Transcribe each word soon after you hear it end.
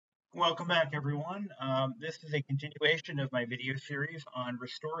Welcome back, everyone. This is a continuation of my video series on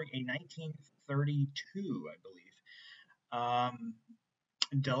restoring a 1932, I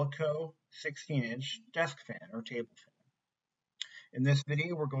believe, Delco 16-inch desk fan or table fan. In this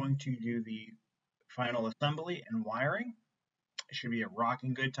video, we're going to do the final assembly and wiring. It should be a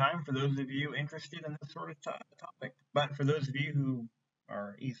rocking good time for those of you interested in this sort of topic. But for those of you who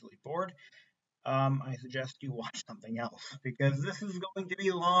are easily bored, I suggest you watch something else because this is going to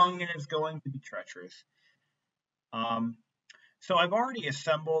be long and it's going to be treacherous. Um, so I've already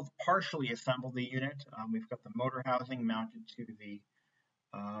partially assembled the unit. We've got the motor housing mounted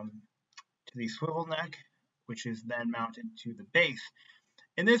um, to the swivel neck, which is then mounted to the base.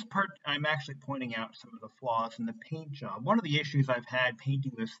 In this part, I'm actually pointing out some of the flaws in the paint job. One of the issues I've had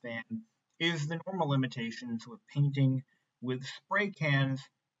painting this fan is the normal limitations with painting with spray cans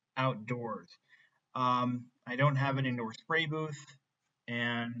outdoors. I don't have an indoor spray booth,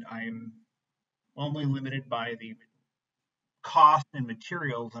 and I'm only limited by the cost and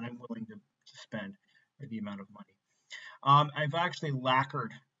materials that I'm willing to spend, or the amount of money. I've actually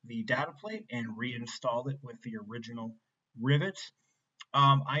lacquered the data plate and reinstalled it with the original rivets.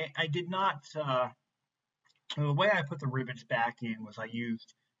 I did not, the way I put the rivets back in was I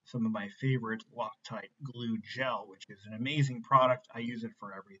used some of my favorite Loctite glue gel, which is an amazing product. I use it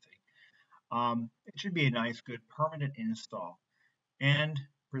for everything. It should be a nice, good, permanent install. And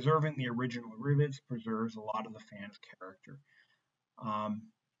preserving the original rivets preserves a lot of the fan's character.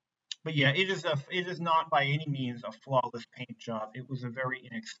 But yeah, it is not by any means a flawless paint job. It was a very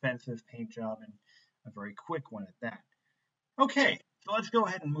inexpensive paint job and a very quick one at that. Okay, so let's go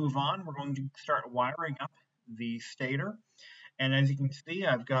ahead and move on. We're going to start wiring up the stator. And as you can see,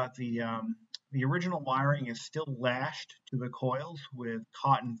 I've got the original wiring is still lashed to the coils with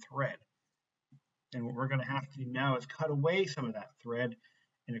cotton thread. And what we're going to have to do now is cut away some of that thread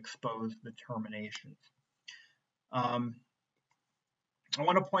and expose the terminations. I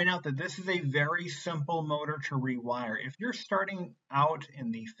want to point out that this is a very simple motor to rewire. If you're starting out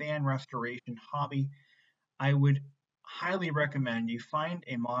in the fan restoration hobby, I would highly recommend you find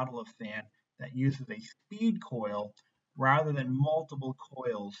a model of fan that uses a speed coil rather than multiple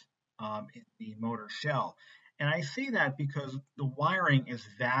coils in the motor shell. And I say that because the wiring is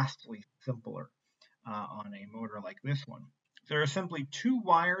vastly simpler on a motor like this one. There are simply two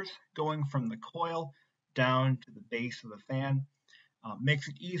wires going from the coil down to the base of the fan. Makes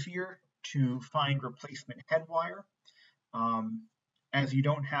it easier to find replacement head wire, as you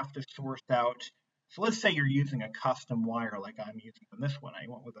don't have to source out. So let's say you're using a custom wire like I'm using on this one. I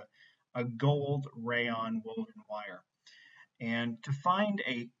went with a gold rayon woven wire. And to find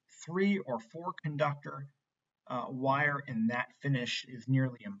a 3 or 4 conductor wire in that finish is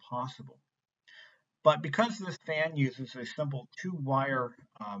nearly impossible. But because this fan uses a simple 2-wire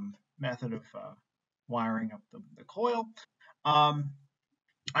method of wiring up the coil,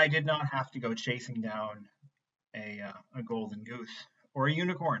 I did not have to go chasing down a golden goose or a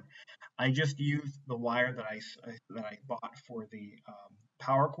unicorn. I just used the wire that I bought for the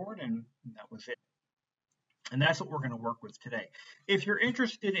power cord, and that was it. And that's what we're going to work with today. If you're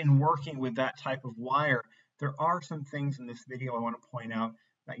interested in working with that type of wire, there are some things in this video I want to point out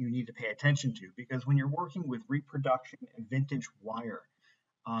that you need to pay attention to, because when you're working with reproduction and vintage wire,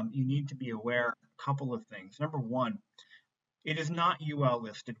 you need to be aware of a couple of things. Number one, it is not UL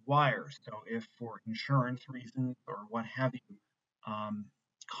listed wire. So if for insurance reasons or what have you,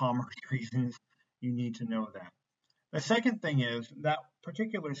 commerce reasons, you need to know that. The second thing is that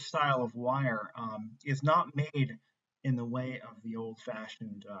particular style of wire is not made in the way of the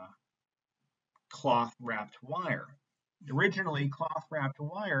old-fashioned cloth wrapped wire. Originally, cloth wrapped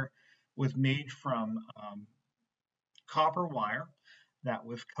wire was made from copper wire that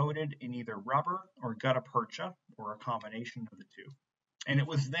was coated in either rubber or gutta percha, or a combination of the two. And it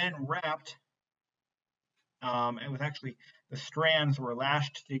was then wrapped, it was actually, the strands were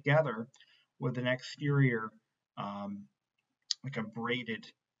lashed together with an exterior, like a braided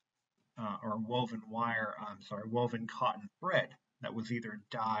or woven wire, woven cotton thread that was either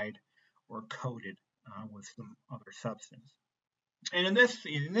dyed or coated with some other substance. And in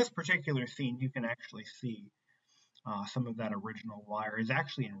this particular scene, you can actually see some of that original wire is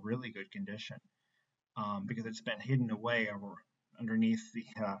actually in really good condition because it's been hidden away underneath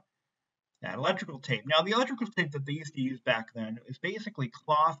that electrical tape. Now, the electrical tape that they used to use back then is basically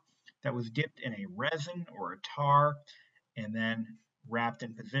cloth that was dipped in a resin or a tar and then wrapped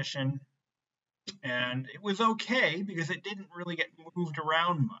in position. And it was okay because it didn't really get moved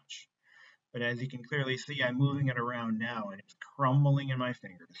around much. But as you can clearly see, I'm moving it around now and it's crumbling in my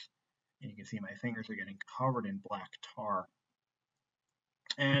fingers. And you can see my fingers are getting covered in black tar.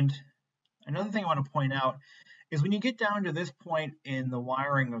 And another thing I want to point out is when you get down to this point in the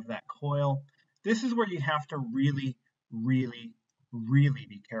wiring of that coil, this is where you have to really, really, really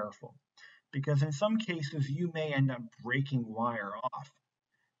be careful. Because in some cases, you may end up breaking wire off.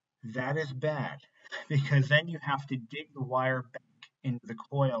 That is bad because then you have to dig the wire back into the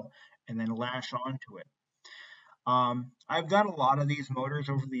coil and then lash onto it. I've done a lot of these motors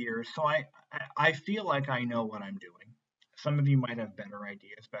over the years, so I feel like I know what I'm doing. Some of you might have better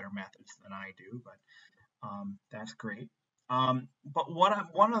ideas, better methods than I do, but that's great. But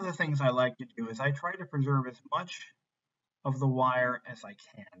one of the things I like to do is I try to preserve as much of the wire as I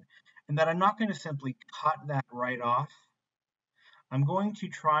can, and that I'm not going to simply cut that right off. I'm going to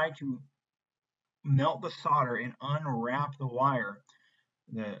try to melt the solder and unwrap the wire,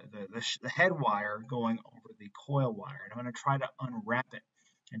 the head wire going over the coil wire. And I'm going to try to unwrap it.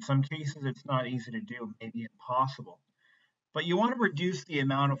 In some cases, it's not easy to do, maybe impossible. But you want to reduce the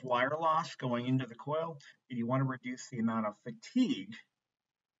amount of wire loss going into the coil, and you want to reduce the amount of fatigue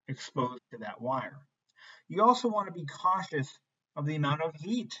exposed to that wire. You also want to be cautious of the amount of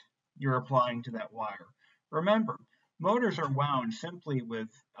heat you're applying to that wire. Remember, motors are wound simply with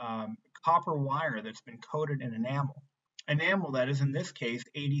copper wire that's been coated in enamel that is in this case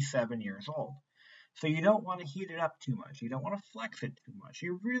 87 years old. So you don't want to heat it up too much. You don't want to flex it too much.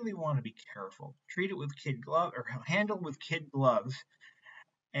 You really want to be careful. Treat it with kid glove or handle with kid gloves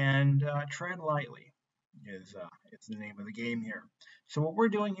and tread lightly is the name of the game here. So what we're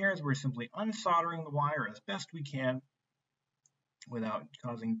doing here is we're simply unsoldering the wire as best we can without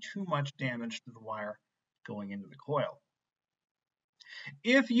causing too much damage to the wire going into the coil.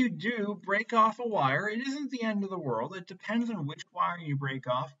 If you do break off a wire, it isn't the end of the world. It depends on which wire you break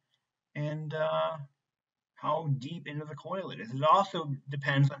off and how deep into the coil it is. It also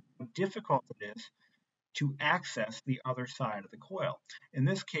depends on how difficult it is to access the other side of the coil. In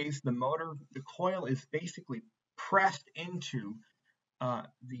this case, the coil is basically pressed into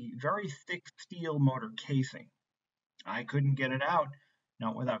the very thick steel motor casing. I couldn't get it out,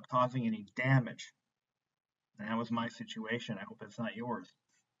 not without causing any damage. And that was my situation. I hope it's not yours.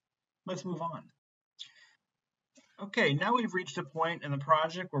 Let's move on. Okay, now we've reached a point in the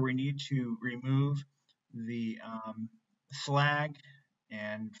project where we need to remove the slag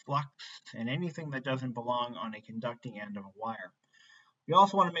and flux and anything that doesn't belong on a conducting end of a wire. We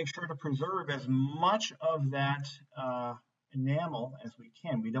also want to make sure to preserve as much of that enamel as we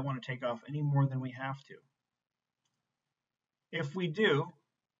can. We don't want to take off any more than we have to. If we do,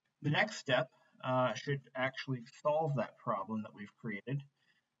 the next step should actually solve that problem that we've created.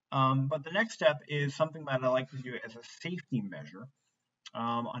 But the next step is something that I like to do as a safety measure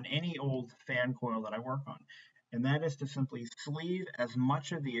on any old fan coil that I work on. And that is to simply sleeve as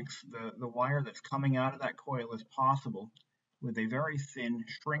much of the wire that's coming out of that coil as possible with a very thin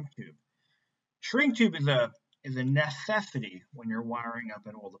shrink tube. Shrink tube is a necessity when you're wiring up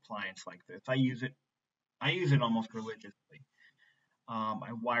an old appliance like this. I use it almost religiously.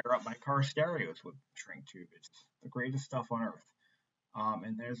 I wire up my car stereos with shrink tube. It's the greatest stuff on earth.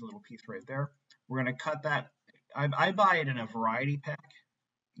 And there's a little piece right there. We're going to cut that. I buy it in a variety pack.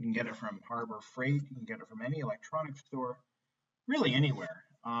 You can get it from Harbor Freight. You can get it from any electronics store, really anywhere.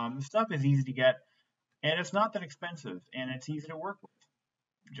 The stuff is easy to get, and it's not that expensive, and it's easy to work with.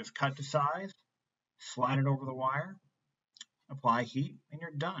 Just cut to size, slide it over the wire, apply heat, and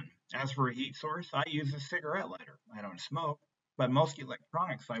you're done. As for a heat source, I use a cigarette lighter. I don't smoke, but most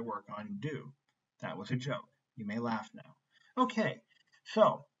electronics I work on do. That was a joke. You may laugh now. Okay,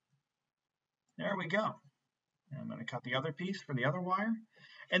 so there we go. I'm going to cut the other piece for the other wire.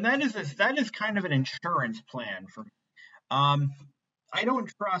 And that is kind of an insurance plan for me. I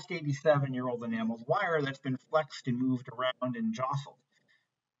don't trust 87-year-old enamel's wire that's been flexed and moved around and jostled.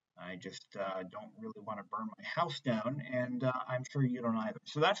 I just don't really want to burn my house down, and I'm sure you don't either.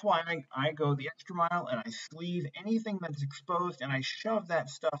 So that's why I go the extra mile and I sleeve anything that's exposed and I shove that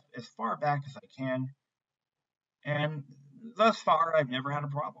stuff as far back as I can. And thus far, I've never had a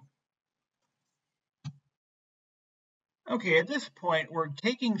problem. Okay, at this point, we're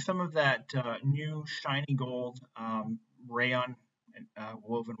taking some of that new shiny gold rayon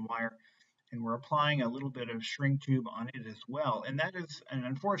woven wire, and we're applying a little bit of shrink tube on it as well. And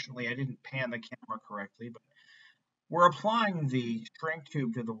unfortunately, I didn't pan the camera correctly, but we're applying the shrink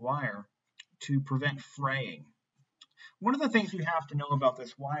tube to the wire to prevent fraying. One of the things you have to know about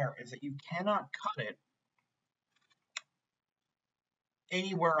this wire is that you cannot cut it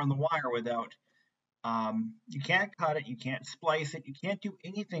anywhere on the wire without you can't cut it, you can't splice it, you can't do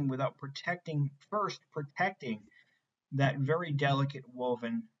anything without protecting that very delicate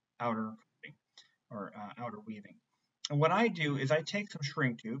woven outer coating or outer weaving. And what I do is I take some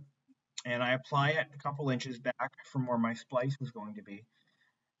shrink tube and I apply it a couple inches back from where my splice is going to be.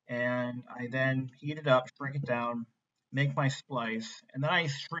 And I then heat it up, shrink it down, make my splice, and then I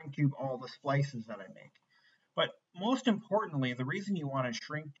shrink tube all the splices that I make. But most importantly, the reason you want to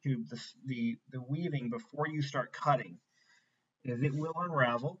shrink tube the weaving before you start cutting is it will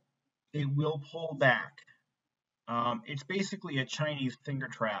unravel, it will pull back. It's basically a Chinese finger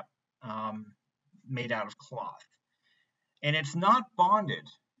trap made out of cloth. And it's not bonded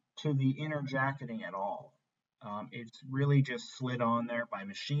to the inner jacketing at all. It's really just slid on there by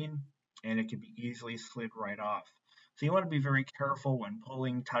machine, and it can be easily slid right off. So you want to be very careful when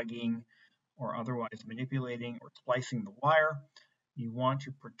pulling, tugging, or otherwise manipulating or splicing the wire. You want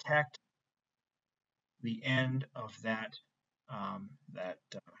to protect the end of that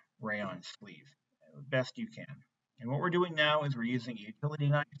rayon sleeve the best you can. And what we're doing now is we're using a utility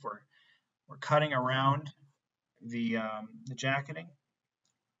knife. We're cutting around the jacketing.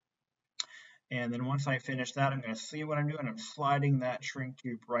 And then once I finish that, I'm going to see what I'm doing. I'm sliding that shrink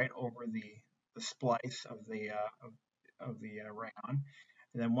tube right over the splice of the rayon.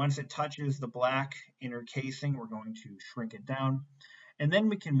 And then once it touches the black inner casing, we're going to shrink it down. And then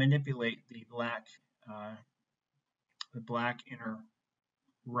we can manipulate the black inner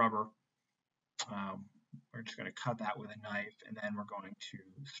rubber. We're just going to cut that with a knife, and then we're going to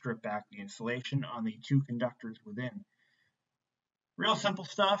strip back the insulation on the two conductors within. Real simple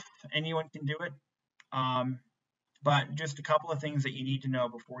stuff. Anyone can do it. But just a couple of things that you need to know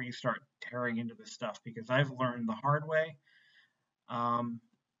before you start tearing into this stuff, because I've learned the hard way, and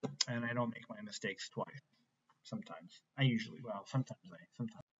I don't make my mistakes twice. Sometimes.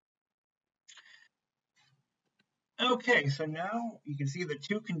 Sometimes. Okay, so now you can see the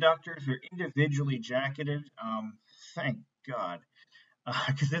two conductors are individually jacketed. Thank God,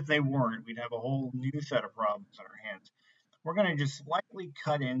 because if they weren't, we'd have a whole new set of problems on our hands. We're going to just slightly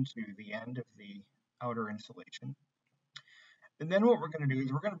cut into the end of the outer insulation. And then what we're going to do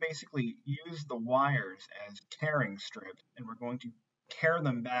is we're going to basically use the wires as tearing strips, and we're going to tear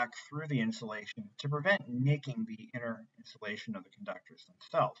them back through the insulation to prevent nicking the inner insulation of the conductors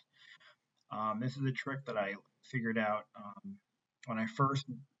themselves. This is a trick that I figured out when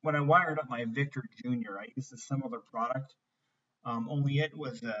I wired up my Victor Jr. I used a similar product, only it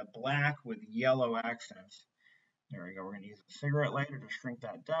was black with yellow accents. There we go. We're going to use a cigarette lighter to shrink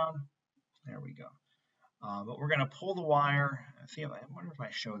that down. There we go. But we're going to pull the wire. I wonder if I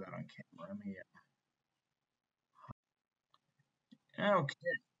show that on camera. Let me. Okay.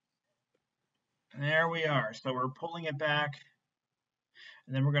 There we are. So we're pulling it back,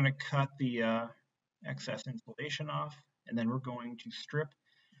 and then we're going to cut the excess insulation off, and then we're going to strip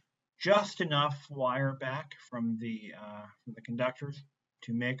just enough wire back from the conductors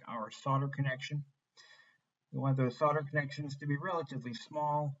to make our solder connection. We want those solder connections to be relatively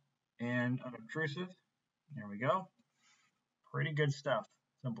small and unobtrusive. There we go. Pretty good stuff.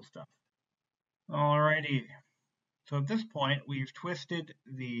 Simple stuff. Alrighty. So at this point, we've twisted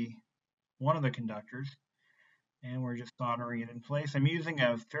one of the conductors, and we're just soldering it in place. I'm using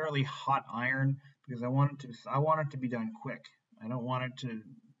a fairly hot iron because I want it to be done quick. I don't want it to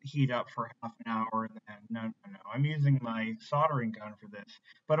heat up for half an hour. No. I'm using my soldering gun for this,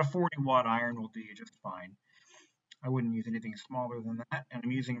 but a 40-watt iron will do you just fine. I wouldn't use anything smaller than that. And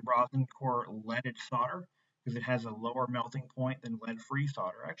I'm using rosin core leaded solder because it has a lower melting point than lead-free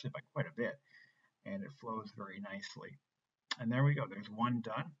solder, actually by quite a bit, and it flows very nicely. And there we go. There's one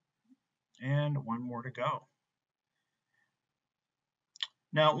done, and one more to go.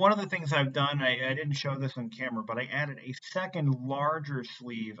 Now, one of the things I've done, I didn't show this on camera, but I added a second larger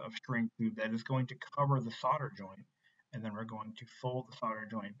sleeve of shrink tube that is going to cover the solder joint, and then we're going to fold the solder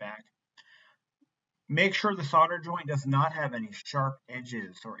joint back. Make sure the solder joint does not have any sharp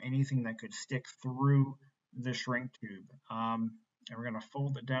edges or anything that could stick through the shrink tube. And we're going to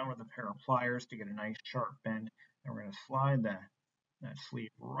fold it down with a pair of pliers to get a nice sharp bend, and we're going to slide that sleeve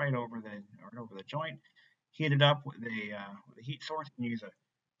right over the joint. Heat it up with a heat source. You can use a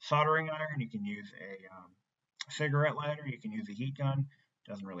soldering iron, you can use a cigarette lighter, you can use a heat gun.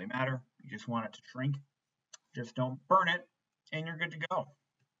 Doesn't really matter. You just want it to shrink. Just don't burn it, and you're good to go.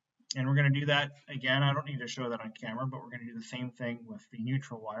 And we're going to do that again. I don't need to show that on camera, but we're going to do the same thing with the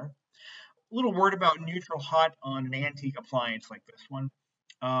neutral wire. A little word about neutral hot on an antique appliance like this one.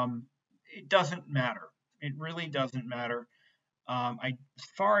 It doesn't matter. It really doesn't matter. As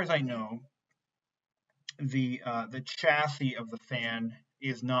far as I know, the chassis of the fan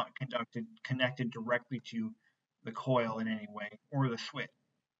is not connected directly to the coil in any way or the switch.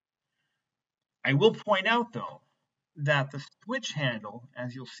 I will point out though that the switch handle,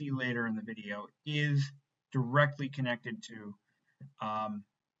 as you'll see later in the video, is directly connected to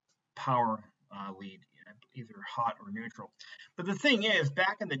power lead, either hot or neutral. But the thing is,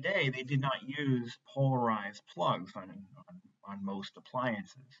 back in the day, they did not use polarized plugs on most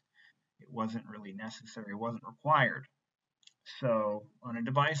appliances. It wasn't really necessary, it wasn't required. So on a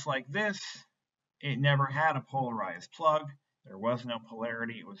device like this, it never had a polarized plug. There was no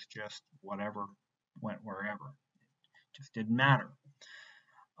polarity. It was just whatever went wherever. It just didn't matter.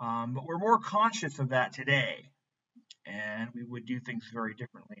 But we're more conscious of that today, and we would do things very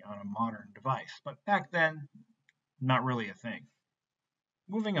differently on a modern device. But back then, not really a thing.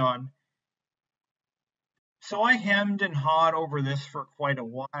 Moving on. So I hemmed and hawed over this for quite a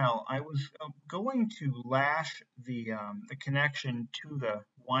while. I was going to lash the connection to the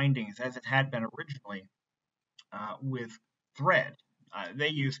windings as it had been originally with thread. They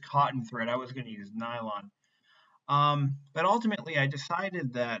used cotton thread. I was going to use nylon. But ultimately, I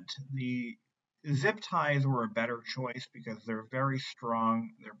decided that the zip ties were a better choice because they're very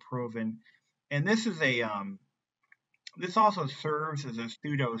strong, they're proven, and this is this also serves as a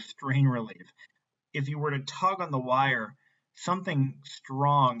pseudo strain relief. If you were to tug on the wire, something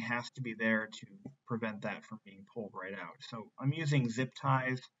strong has to be there to prevent that from being pulled right out. So I'm using zip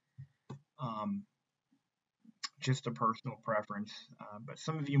ties, just a personal preference, but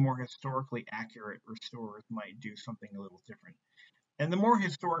some of you more historically accurate restorers might do something a little different. And the more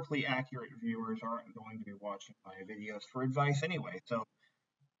historically accurate viewers aren't going to be watching my videos for advice anyway, so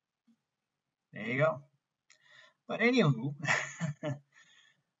there you go. But anywho,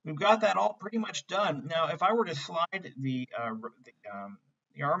 we've got that all pretty much done. Now, if I were to slide the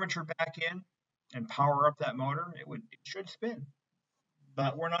armature back in and power up that motor, it should spin.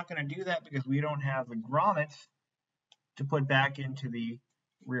 But we're not going to do that because we don't have the grommets to put back into the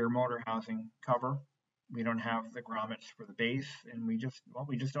rear motor housing cover. We don't have the grommets for the base, and we just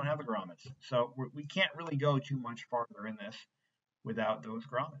don't have the grommets. So we can't really go too much farther in this without those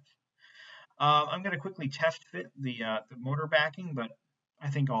grommets. I'm going to quickly test fit the motor backing, but I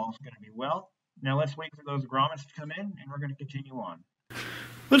think all is going to be well. Now let's wait for those grommets to come in, and we're going to continue on.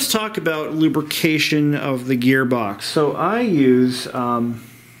 Let's talk about lubrication of the gearbox. So I use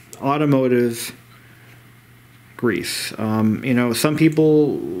automotive grease. You know, some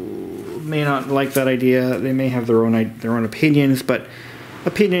people may not like that idea. They may have their own opinions, but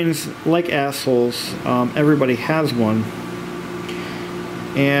opinions, like assholes, everybody has one.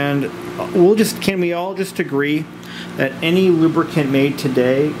 And can we all just agree that any lubricant made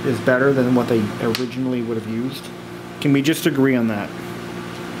today is better than what they originally would have used? Can we just agree on that?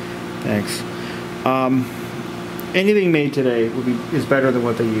 Thanks. Anything made today is better than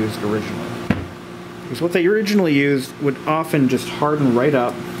what they used originally. Because what they originally used would often just harden right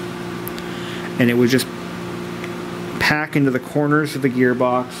up, and it would just pack into the corners of the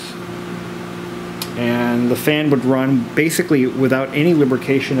gearbox, and the fan would run basically without any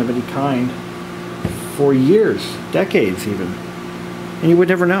lubrication of any kind for years, decades even. And you would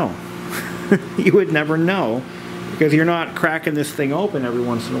never know. You would never know, because you're not cracking this thing open every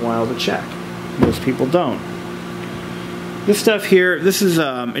once in a while to check. Most people don't. This stuff here, this is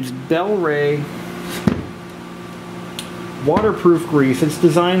it's Bel Ray waterproof grease. It's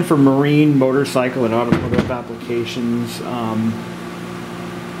designed for marine, motorcycle, and automotive applications.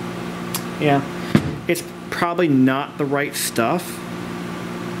 Yeah, it's probably not the right stuff,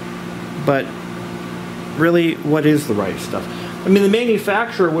 but really, what is the right stuff? I mean, the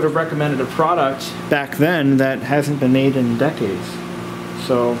manufacturer would have recommended a product back then that hasn't been made in decades.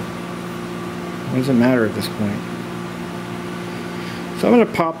 So, what does it matter at this point? So I'm going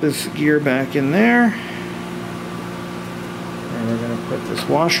to pop this gear back in there. And we're going to put this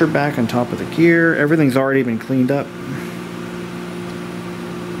washer back on top of the gear. Everything's already been cleaned up.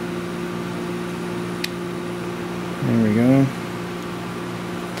 There we go.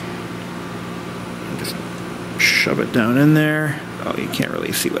 Just shove it down in there. Oh, you can't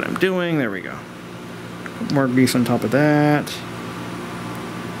really see what I'm doing. There we go. Put more grease on top of that.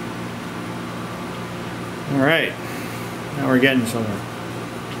 Alright. Now we're getting somewhere.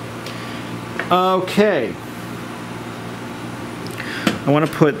 Okay. I want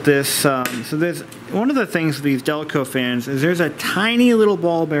to put this, so there's, one of the things with these Delco fans is there's a tiny little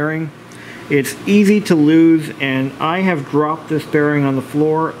ball bearing. It's easy to lose, and I have dropped this bearing on the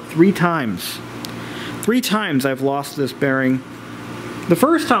floor 3 times. 3 times I've lost this bearing. The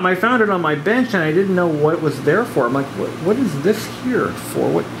first time I found it on my bench and I didn't know what it was there for. I'm like, what is this here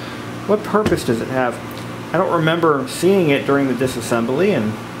for? What purpose does it have? I don't remember seeing it during the disassembly,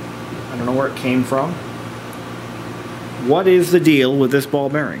 and I don't know where it came from. What is the deal with this ball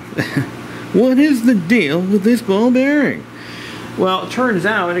bearing? What is the deal with this ball bearing? Well, it turns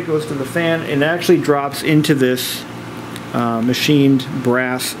out it goes to the fan and it actually drops into this machined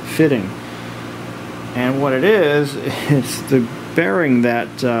brass fitting. And what it is, it's the bearing that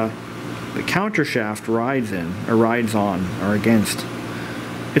the counter shaft rides in, or rides on, or against.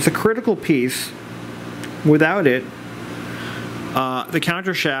 It's a critical piece. Without it, the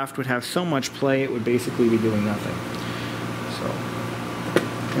counter shaft would have so much play it would basically be doing nothing. So,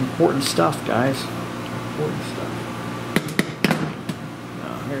 important stuff, guys. Important stuff.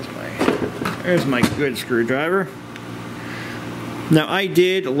 Now, here's my good screwdriver. Now, I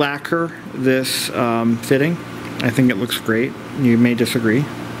did lacquer this fitting. I think it looks great. You may disagree.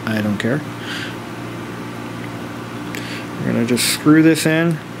 I don't care. We're going to just screw this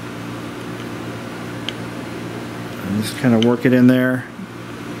in. And just kind of work it in there.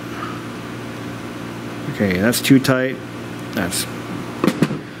 Okay, that's too tight. That's... I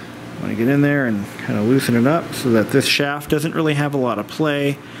want to get in there and kind of loosen it up so that this shaft doesn't really have a lot of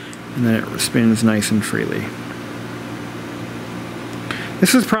play, and then it spins nice and freely.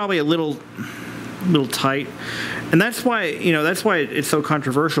 This is probably a little tight, and that's why, you know, that's why it's so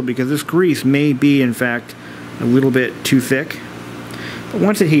controversial, because this grease may be in fact a little bit too thick, but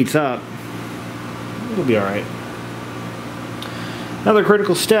once it heats up, it'll be all right. Another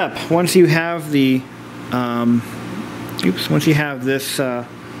critical step: once you have the once you have this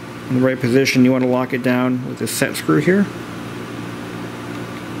in the right position, you want to lock it down with this set screw here.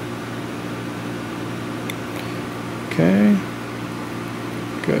 Okay.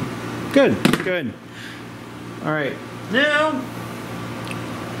 Good. Good. Good. All right. Now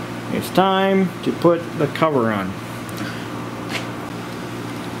it's time to put the cover on.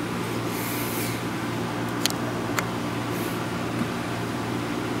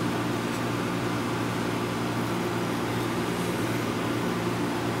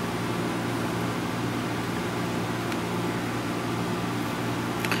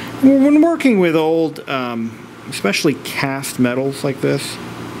 When working with old, especially cast metals like this,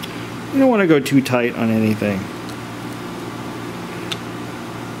 you don't want to go too tight on anything.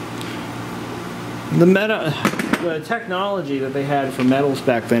 The technology that they had for metals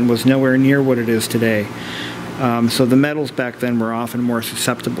back then was nowhere near what it is today. So the metals back then were often more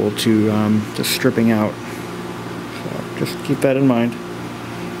susceptible to just stripping out. So just keep that in mind.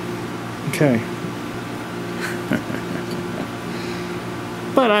 Okay.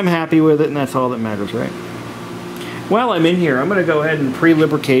 But I'm happy with it, and that's all that matters, right? While I'm in here, I'm going to go ahead and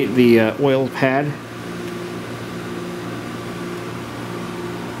pre-lubricate the oil pad.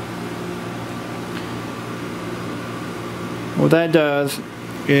 What that does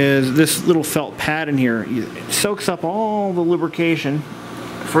is this little felt pad in here, it soaks up all the lubrication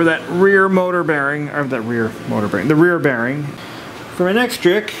for that rear motor bearing, or the rear bearing. For my next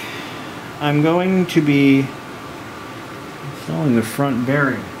trick, I'm going to be installing the front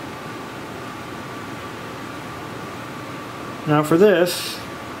bearing. Now for this,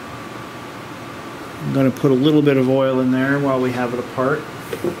 I'm going to put a little bit of oil in there while we have it apart.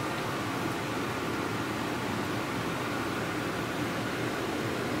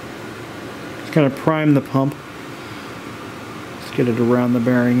 Just kind of prime the pump. Let's get it around the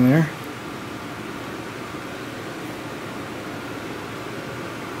bearing there.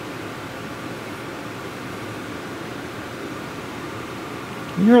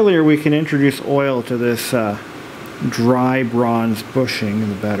 The earlier we can introduce oil to this dry bronze bushing,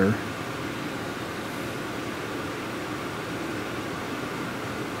 the better.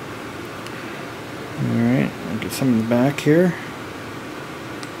 Alright, I'll get some in the back here.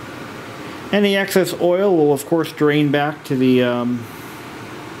 Any excess oil will of course drain back to the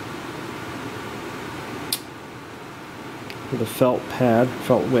felt pad,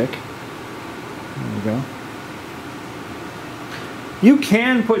 felt wick. There we go. You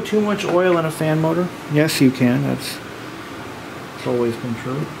can put too much oil in a fan motor. Yes, you can. That's always been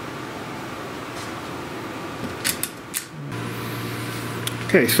true.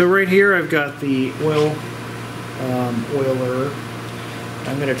 Okay, so right here I've got the oiler.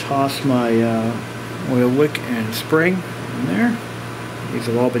 I'm going to toss my oil wick and spring in there. These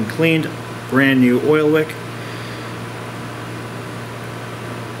have all been cleaned. Brand new oil wick.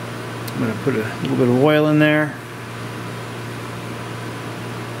 I'm going to put a little bit of oil in there.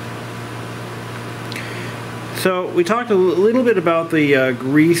 So we talked a little bit about the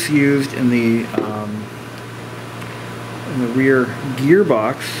grease used in the rear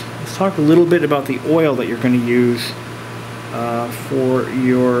gearbox. Let's talk a little bit about the oil that you're going to use for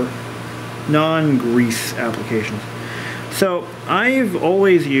your non-grease applications. So I've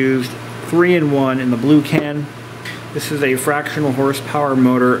always used 3-in-1 in the blue can. This is a fractional horsepower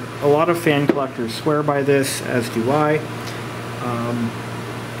motor. A lot of fan collectors swear by this, as do I.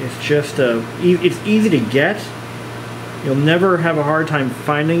 It's just it's easy to get. You'll never have a hard time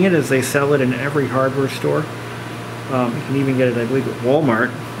finding it, as they sell it in every hardware store. You can even get it, I believe, at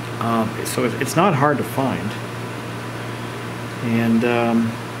Walmart. So it's not hard to find. And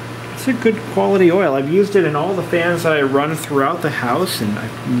it's a good quality oil. I've used it in all the fans that I run throughout the house, and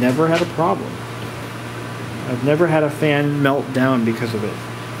I've never had a problem. I've never had a fan melt down because of it.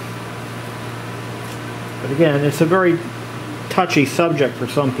 But again, it's a very touchy subject for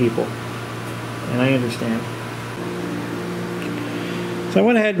some people, and I understand. So I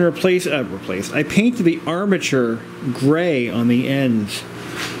went ahead and I painted the armature gray on the ends.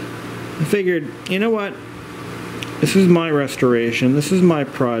 I figured, you know what? This is my restoration, this is my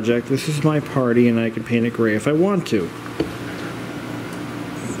project, this is my party, and I can paint it gray if I want to.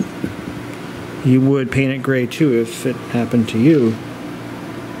 You would paint it gray too if it happened to you,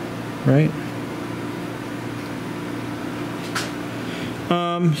 right?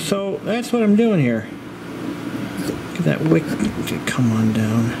 So that's what I'm doing here. Look at that wick. Come on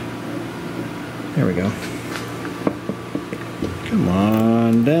down. There we go. Come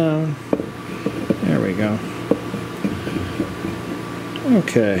on down. There we go.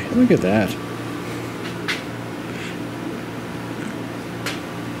 Okay, look at that.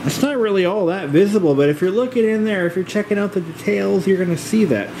 It's not really all that visible, but if you're looking in there, if you're checking out the details, you're going to see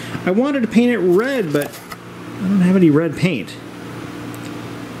that. I wanted to paint it red, but I don't have any red paint.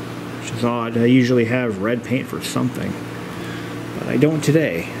 Which is odd. I usually have red paint for something, but I don't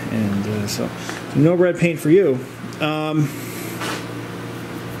today. And so no red paint for you.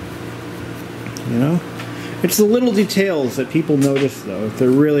 You know? It's the little details that people notice, though, if they're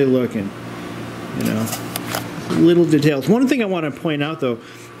really looking. You know? Little details. One thing I want to point out, though,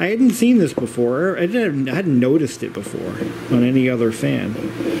 I hadn't seen this before. I hadn't noticed it before on any other fan.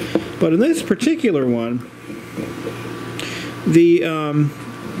 But in this particular one,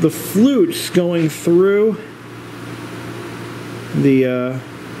 the flutes going through the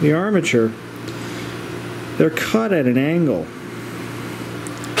armature, they're cut at an angle.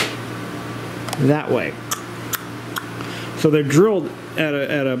 That way. So they're drilled at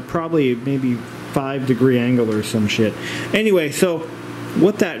a probably maybe 5-degree angle or some shit. Anyway, so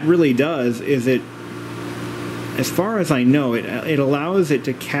what that really does is it, as far as I know, it allows it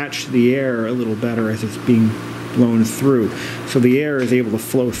to catch the air a little better as it's being blown through. So the air is able to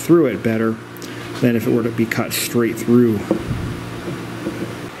flow through it better than if it were to be cut straight through.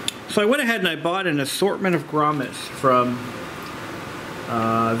 So I went ahead and I bought an assortment of grommets from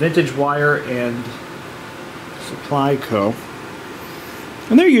Vintage Wire and Supply Co.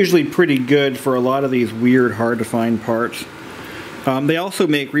 And they're usually pretty good for a lot of these weird, hard to find parts. They also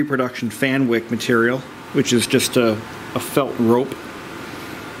make reproduction fan wick material, which is just a felt rope.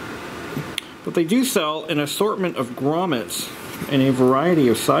 But they do sell an assortment of grommets in a variety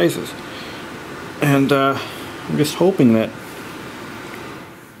of sizes. And I'm just hoping that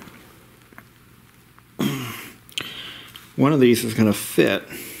one of these is going to fit.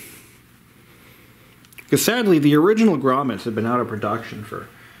 Because sadly, the original grommets have been out of production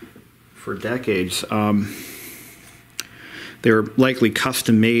for decades. They're likely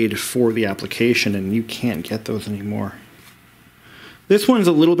custom made for the application, and you can't get those anymore. This one's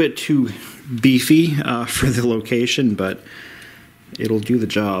a little bit too beefy for the location, but it'll do the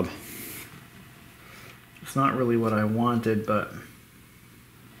job. It's not really what I wanted, but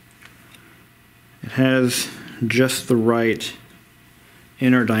it has just the right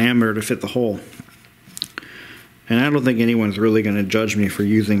inner diameter to fit the hole. And I don't think anyone's really going to judge me for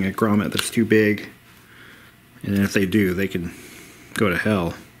using a grommet that's too big. And if they do, they can go to hell,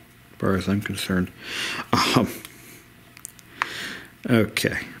 as far as I'm concerned.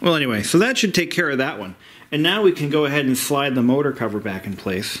 Okay. Well, anyway, so that should take care of that one. And now we can go ahead and slide the motor cover back in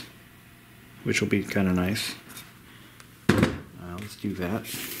place, which will be kind of nice. Let's do that.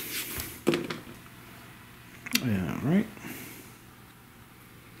 Yeah, all right.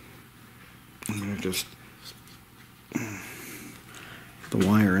 I'm going to just put the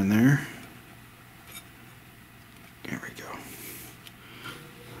wire in there. There we go.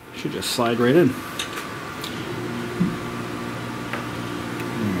 Should just slide right in.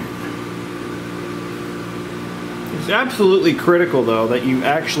 It's absolutely critical, though, that you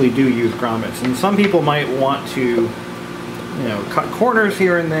actually do use grommets. And some people might want to, you know, cut corners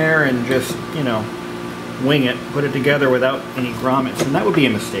here and there and just, you know, wing it, put it together without any grommets, and that would be a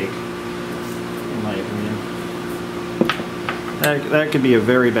mistake, in my opinion. That could be a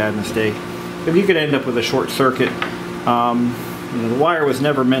very bad mistake, because you could end up with a short circuit. You know, the wire was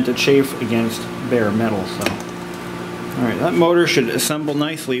never meant to chafe against bare metal, so. All right, that motor should assemble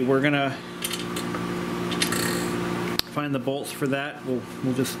nicely. We're gonna find the bolts for that. We'll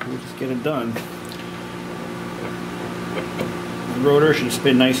just get it done. The rotor should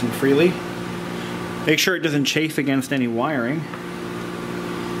spin nice and freely. Make sure it doesn't chafe against any wiring.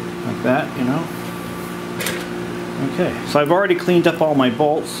 Like that, you know. Okay, so I've already cleaned up all my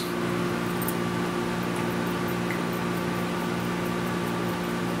bolts.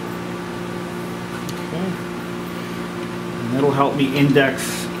 Okay. And that'll help me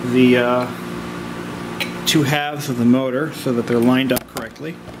index the two halves of the motor so that they're lined up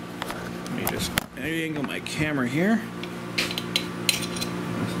correctly. Let me just angle my camera here.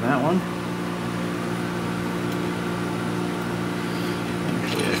 That's that one.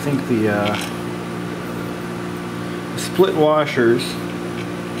 Actually, I think the split washers go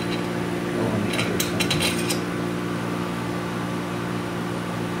on the other side.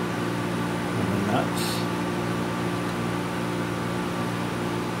 And the nuts.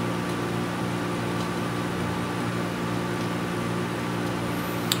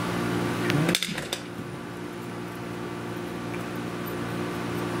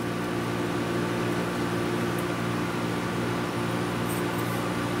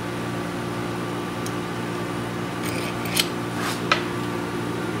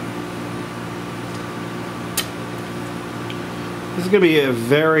 This is going to be a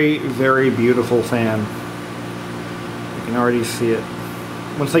very, very beautiful fan. You can already see it.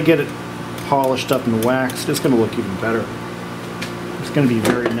 Once I get it polished up and waxed, it's going to look even better. It's going to be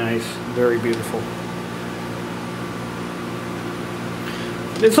very nice, very beautiful.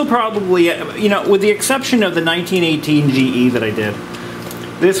 This will probably, you know, with the exception of the 1918 GE that I did,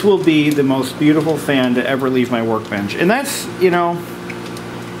 this will be the most beautiful fan to ever leave my workbench. And that's, you know,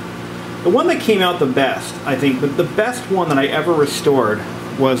 the one that came out the best, I think, the best one that I ever restored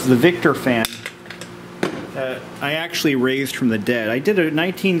was the Victor fan that I actually raised from the dead. I did a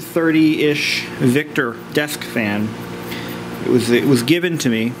 1930-ish Victor desk fan. It was given to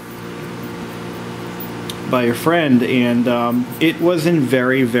me by a friend, and it was in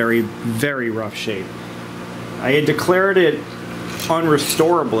very, very, very rough shape. I had declared it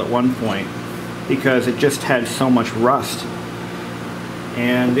unrestorable at one point because it just had so much rust.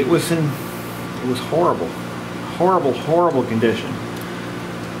 And it was horrible, horrible, horrible condition.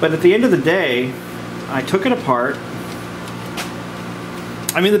 But at the end of the day, I took it apart.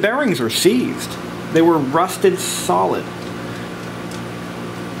 I mean, the bearings were seized. They were rusted solid.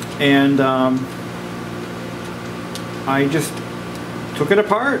 And I just took it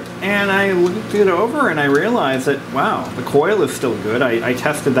apart and I looked it over and I realized that, wow, the coil is still good. I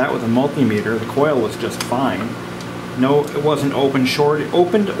tested that with a multimeter. The coil was just fine. No, it wasn't opened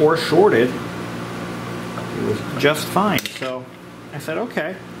or shorted. It was just fine. So I said,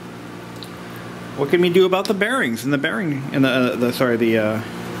 okay, what can we do about the bearings and the bearing and the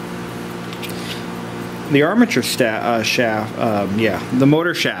armature shaft? Yeah, the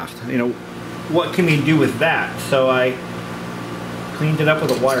motor shaft. You know, what can we do with that? So I cleaned it up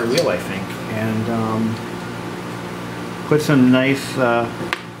with a wire wheel, I think, and put some nice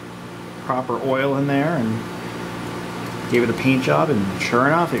proper oil in there and gave it a paint job, and sure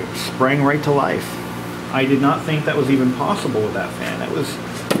enough, it sprang right to life. I did not think that was even possible with that fan.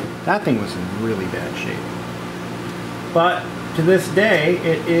 That thing was in really bad shape. But to this day,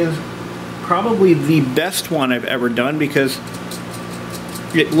 it is probably the best one I've ever done because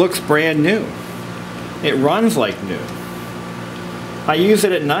it looks brand new. It runs like new. I use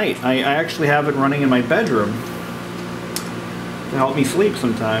it at night. I actually have it running in my bedroom to help me sleep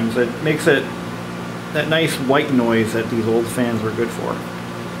sometimes. It makes it that nice white noise that these old fans were good for.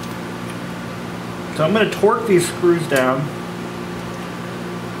 So I'm going to torque these screws down,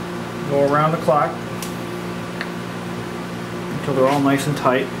 go around the clock until they're all nice and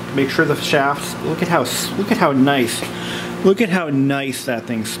tight. Make sure the shafts, look at how nice that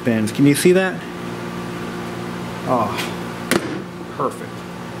thing spins. Can you see that? Oh, perfect.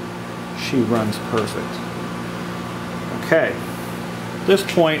 She runs perfect. Okay, at this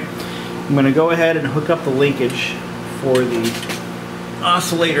point I'm going to go ahead and hook up the linkage for the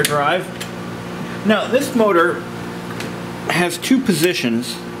oscillator drive. Now, this motor has two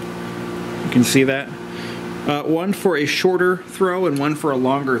positions. You can see that. One for a shorter throw and one for a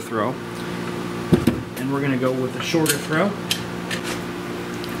longer throw. And we're going to go with the shorter throw.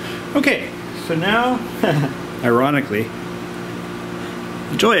 Okay, so now, ironically,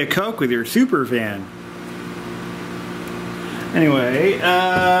 enjoy a Coke with your super fan. Anyway,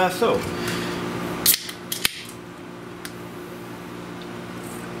 so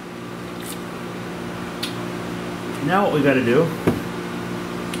now what we got to do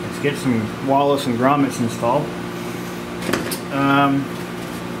is get some Wallace and grommets installed.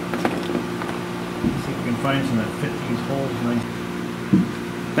 See if we can find some that fit these holes nice.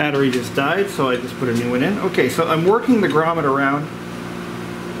 Battery just died, so I just put a new one in. Okay, so I'm working the grommet around,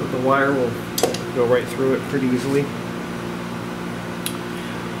 but the wire will go right through it pretty easily.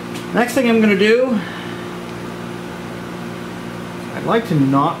 Next thing I'm going to do, I'd like to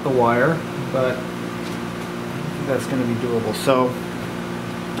knot the wire, but I think that's going to be doable. So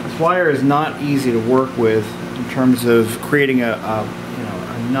this wire is not easy to work with in terms of creating a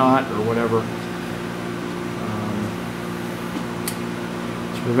knot or whatever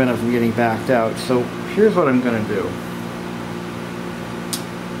to prevent it from getting backed out. So here's what I'm going to do.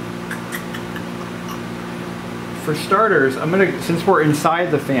 For starters, since we're inside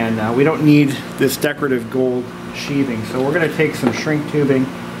the fan now, we don't need this decorative gold sheathing. So we're going to take some shrink tubing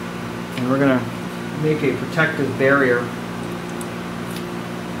and we're going to make a protective barrier.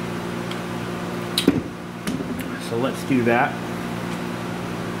 So let's do that.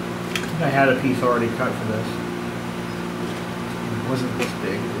 I had a piece already cut for this. It wasn't this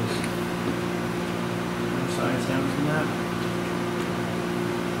big. It was one size down from that.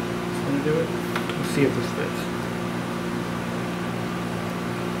 Just going to do it. Let's see if this fits.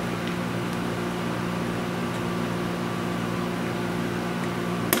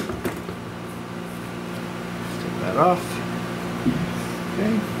 Off.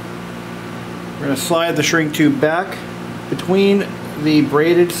 Okay. We're going to slide the shrink tube back between the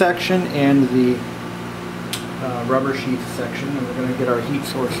braided section and the rubber sheath section, and we're going to get our heat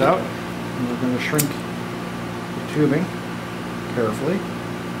source out, and we're going to shrink the tubing carefully.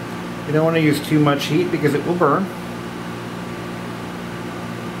 You don't want to use too much heat because it will burn.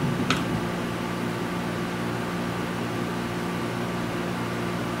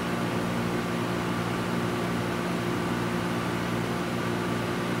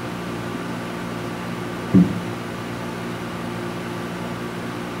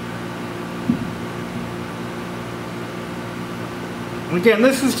 Again,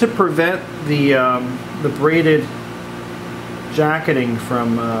 this is to prevent the braided jacketing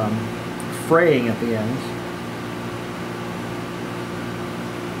from fraying at the ends.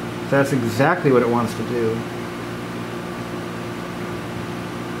 That's exactly what it wants to do.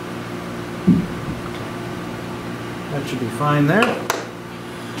 That should be fine there.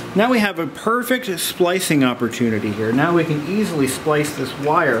 Now we have a perfect splicing opportunity here. Now we can easily splice this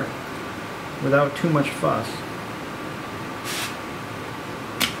wire without too much fuss.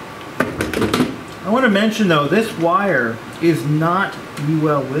 I want to mention though, this wire is not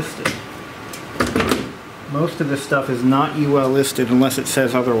UL listed. Most of this stuff is not UL listed unless it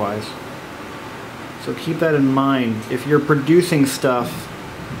says otherwise. So keep that in mind. If you're producing stuff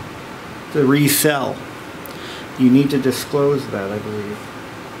to resell, you need to disclose that, I believe.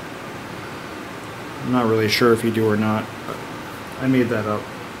 I'm not really sure if you do or not, but I made that up.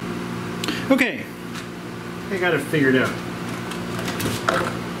 Okay, I got it figured out.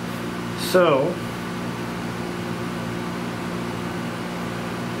 So,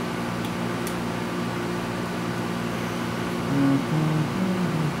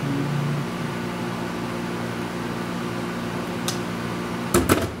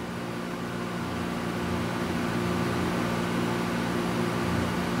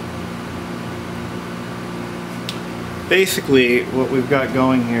 basically what we've got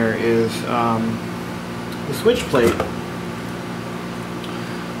going here is the switch plate.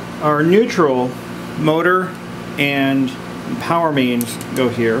 Our neutral motor and power mains go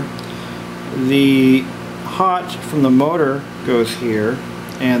here. The hot from the motor goes here,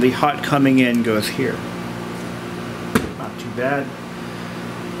 and the hot coming in goes here. Not too bad.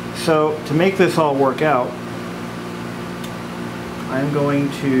 So to make this all work out, I'm going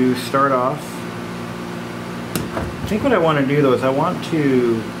to start off. I think what I want to do though is I want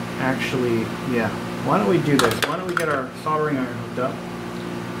to actually, why don't we do this? Why don't we get our soldering iron hooked up?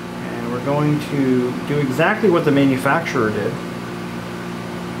 And we're going to do exactly what the manufacturer did.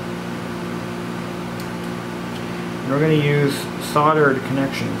 And we're going to use soldered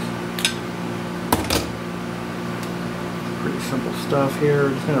connections. Pretty simple stuff here.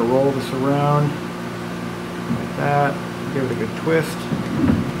 Just going to roll this around like that. Give it a good twist.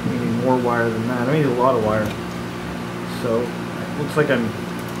 We need more wire than that. I need a lot of wire. So it looks like I'm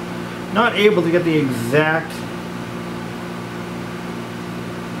not able to get the exact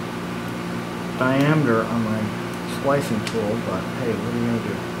diameter on my splicing tool, but hey, what are you going to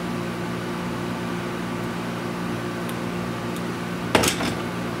do?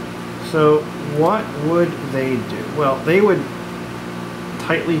 So what would they do? Well, they would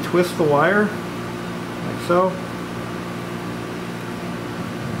tightly twist the wire, like so.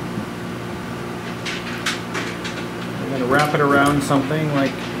 I'm going to wrap it around something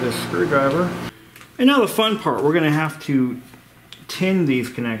like this screwdriver. And now the fun part, we're going to have to tin these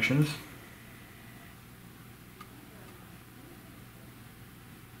connections.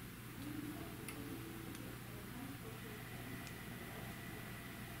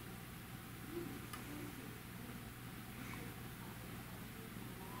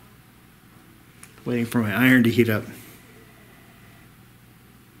 Waiting for my iron to heat up.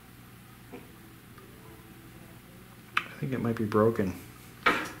 I think it might be broken.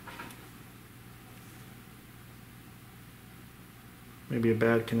 Maybe a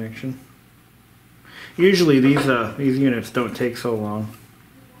bad connection. Usually these units don't take so long.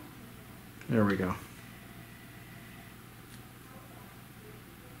 There we go.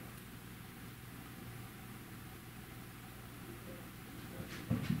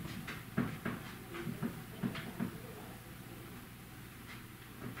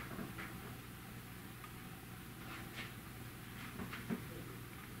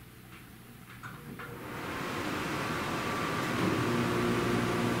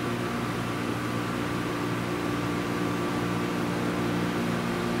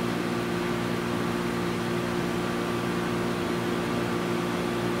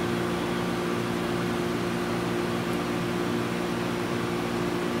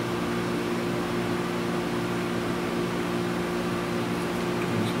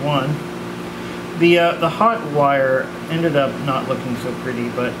 One. The hot wire ended up not looking so pretty,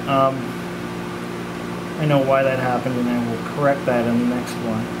 but I know why that happened, and I will correct that in the next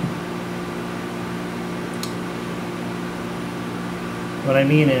one. What I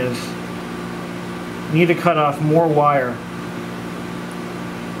mean is, you need to cut off more wire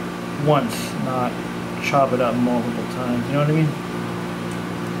once, not chop it up multiple times. You know what I mean?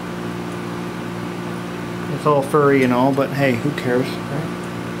 It's all furry and all, but hey, who cares, right?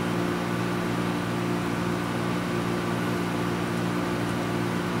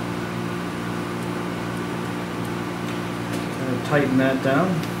 Tighten that down.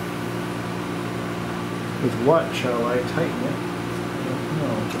 With what shall I tighten it? I don't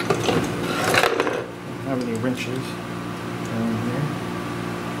know. I don't have any wrenches down here.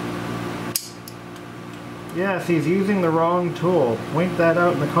 Yes, he's using the wrong tool. Point that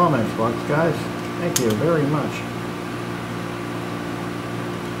out in the comments box, guys. Thank you very much.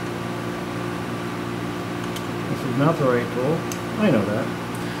 This is not the right tool. I know that.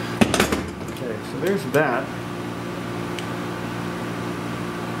 Okay, so there's that.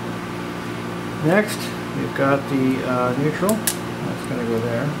 Next, we've got the neutral. That's going to go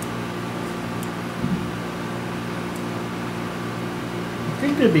there. I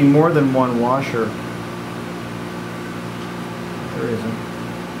think there'd be more than one washer. There isn't.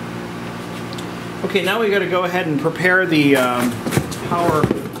 Okay, now we got to go ahead and prepare the power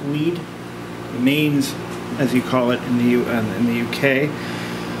lead, the mains, as you call it in the UK.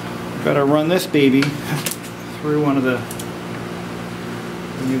 Got to run this baby through one of the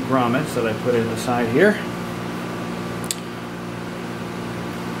new grommets that I put in the side here.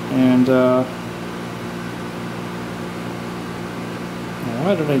 And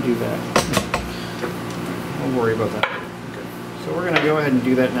why did I do that? Don't worry about that. Okay. So we're going to go ahead and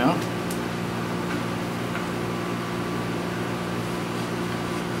do that now.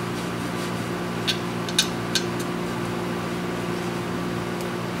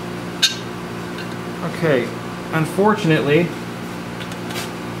 Okay, unfortunately,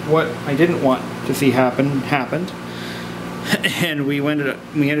 what I didn't want to see happen happened, and we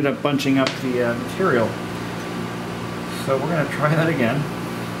ended up bunching up the material. So we're going to try that again.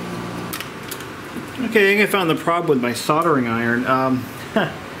 Okay, I think I found the problem with my soldering iron.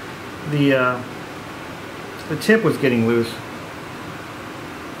 The tip was getting loose.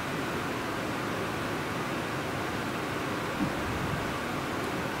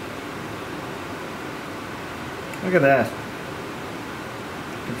 Look at that.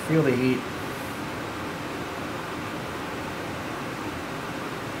 You can feel the heat.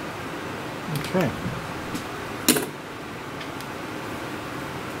 Okay.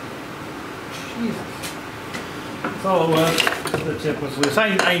 Jesus. That's all it was. The tip was loose.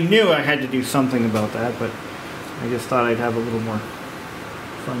 I knew I had to do something about that, but I just thought I'd have a little more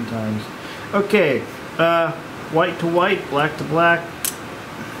fun times. Okay. White to white, black to black.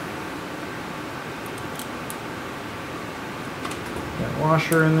 Got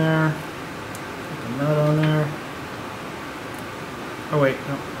washer in there. Put the nut on there. Oh wait,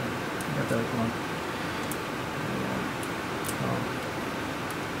 no. I got that wrong.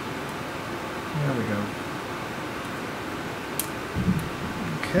 There we go.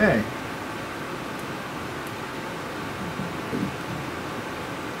 Okay.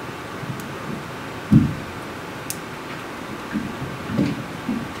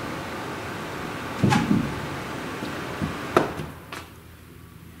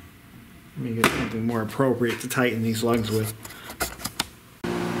 more appropriate to tighten these lugs with.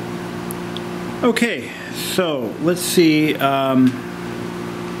 Okay, so let's see.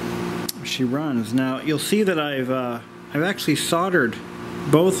 She runs now. You'll see that I've actually soldered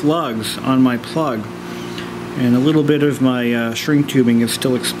both lugs on my plug, and a little bit of my shrink tubing is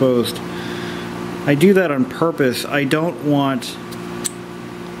still exposed. I do that on purpose. I don't want,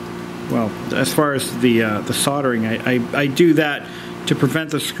 well, as far as the soldering, I do that to prevent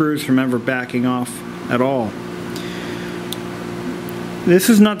the screws from ever backing off at all. This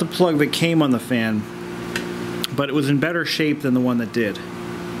is not the plug that came on the fan, but it was in better shape than the one that did.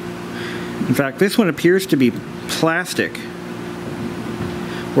 In fact, this one appears to be plastic,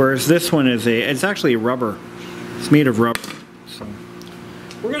 whereas this one is it's actually rubber. It's made of rubber. So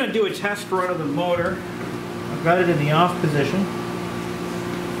we're going to do a test run of the motor. I've got it in the off position.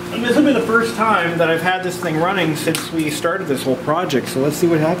 And this will be the first time that I've had this thing running since we started this whole project, so let's see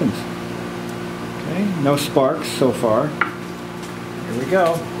what happens. Okay, no sparks so far. Here we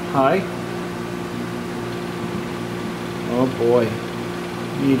go. High. Oh boy.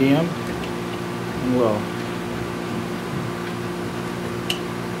 Medium. And low.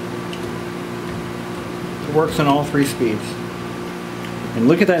 It works on all 3 speeds. And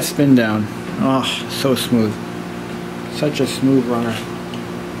look at that spin down. Oh, so smooth. Such a smooth runner.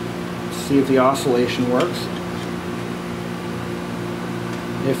 Let's see if the oscillation works.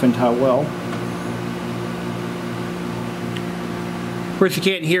 If and how well. Of course, you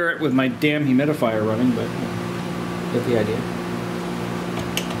can't hear it with my damn humidifier running, but you get the idea.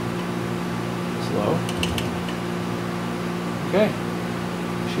 Slow. Okay.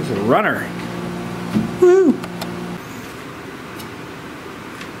 She's a runner. Woo!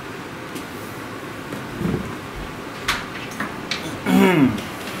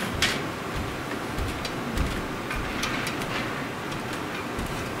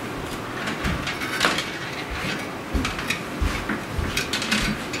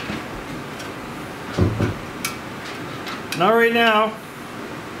 Not right now.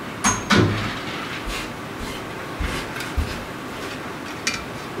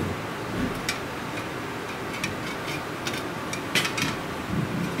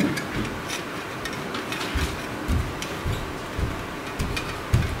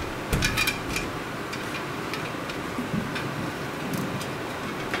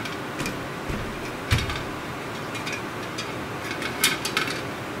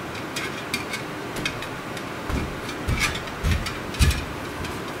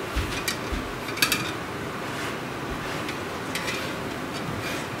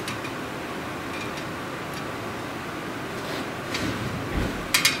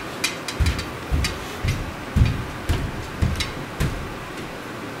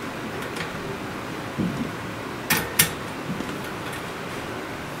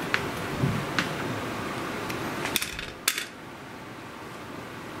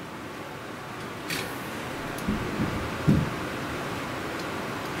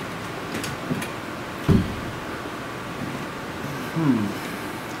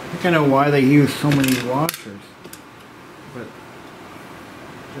 I think I know why they use so many washers, but it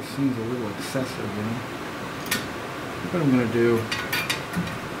just seems a little excessive, you know. What I'm going to do,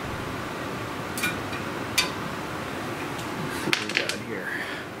 let's see what we got here.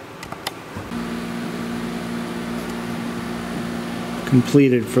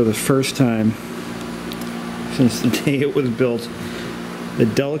 Completed for the first time since the day it was built. The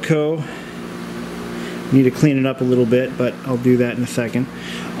Delco. Need to clean it up a little bit, but I'll do that in a second.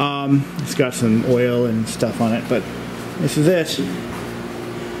 It's got some oil and stuff on it, but this is it.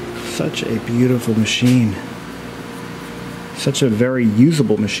 Such a beautiful machine. Such a very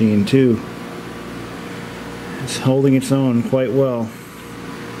usable machine, too. It's holding its own quite well.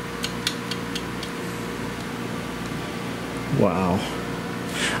 Wow.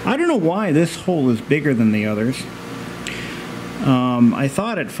 I don't know why this hole is bigger than the others. I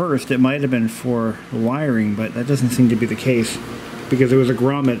thought at first it might have been for the wiring, but that doesn't seem to be the case, because there was a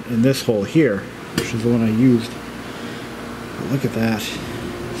grommet in this hole here, which is the one I used. But look at that.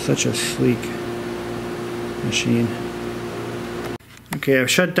 Such a sleek machine. Okay, I've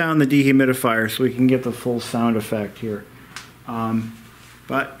shut down the dehumidifier so we can get the full sound effect here.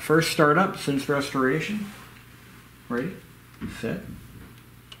 But first startup since restoration. Ready, set,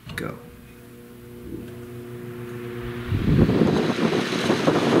 go.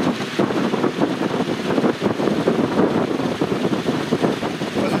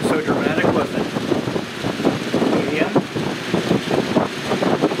 Wasn't so dramatic, was it? Medium.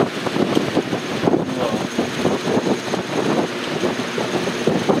 Low.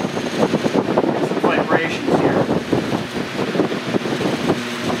 Some vibrations here.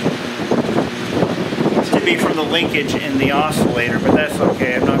 linkage in the oscillator, but that's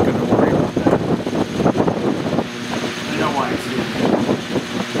okay. I'm not going to worry about that. I know why it's doing it.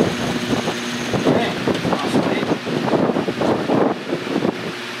 Okay, oscillate.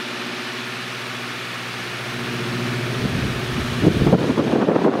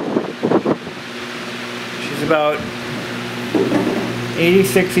 She's about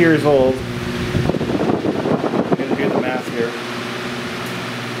 86 years old. I'm going to do the math here.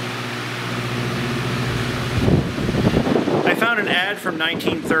 I found an ad from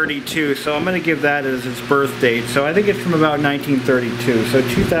 1932, so I'm going to give that as its birth date. So I think it's from about 1932. So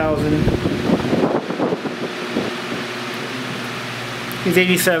 2000. He's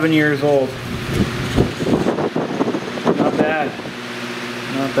 87 years old. Not bad.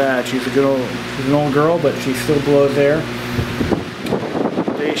 Not bad. She's an old girl, but she still blows air.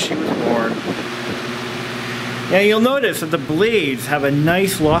 The day she was born. Now you'll notice that the blades have a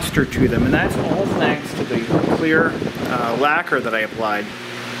nice luster to them, and that's all thanks to the clear lacquer that I applied.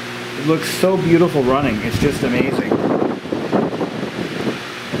 It looks so beautiful running. It's just amazing.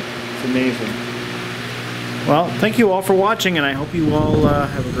 It's amazing. Well, thank you all for watching, and I hope you all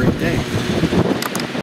have a great day.